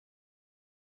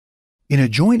In a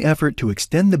joint effort to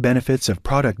extend the benefits of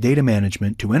product data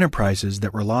management to enterprises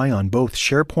that rely on both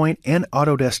SharePoint and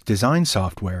Autodesk design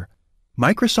software,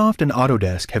 Microsoft and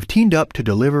Autodesk have teamed up to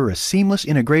deliver a seamless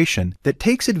integration that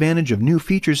takes advantage of new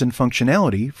features and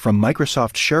functionality from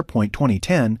Microsoft SharePoint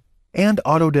 2010 and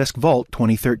Autodesk Vault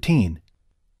 2013.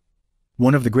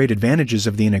 One of the great advantages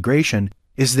of the integration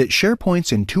is that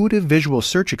SharePoint's intuitive visual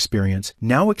search experience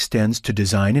now extends to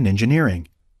design and engineering.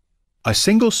 A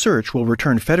single search will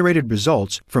return federated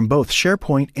results from both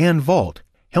SharePoint and Vault,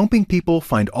 helping people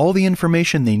find all the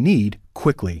information they need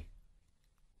quickly.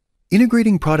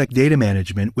 Integrating product data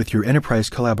management with your enterprise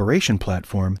collaboration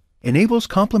platform enables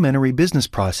complementary business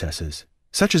processes,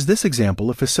 such as this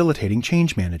example of facilitating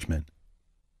change management.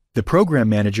 The program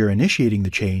manager initiating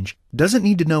the change doesn't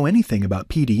need to know anything about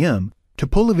PDM to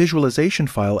pull a visualization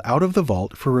file out of the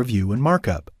Vault for review and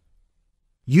markup.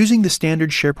 Using the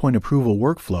standard SharePoint approval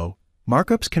workflow,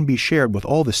 markups can be shared with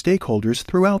all the stakeholders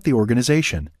throughout the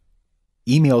organization.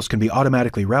 Emails can be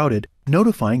automatically routed,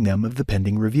 notifying them of the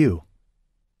pending review.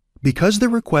 Because the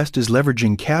request is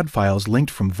leveraging CAD files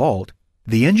linked from Vault,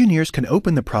 the engineers can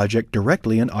open the project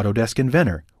directly in Autodesk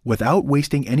Inventor without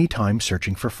wasting any time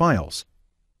searching for files.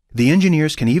 The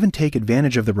engineers can even take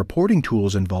advantage of the reporting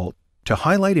tools in Vault to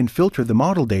highlight and filter the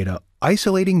model data,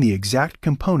 isolating the exact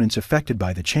components affected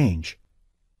by the change.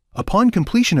 Upon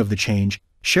completion of the change,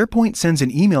 SharePoint sends an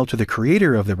email to the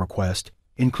creator of the request,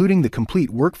 including the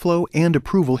complete workflow and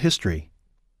approval history.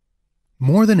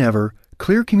 More than ever,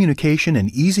 clear communication and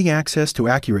easy access to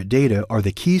accurate data are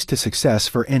the keys to success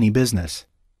for any business.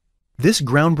 This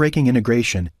groundbreaking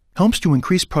integration helps to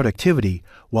increase productivity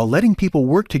while letting people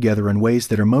work together in ways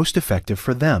that are most effective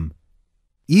for them.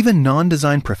 Even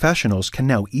non-design professionals can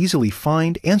now easily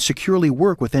find and securely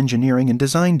work with engineering and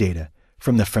design data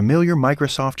from the familiar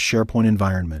Microsoft SharePoint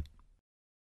environment.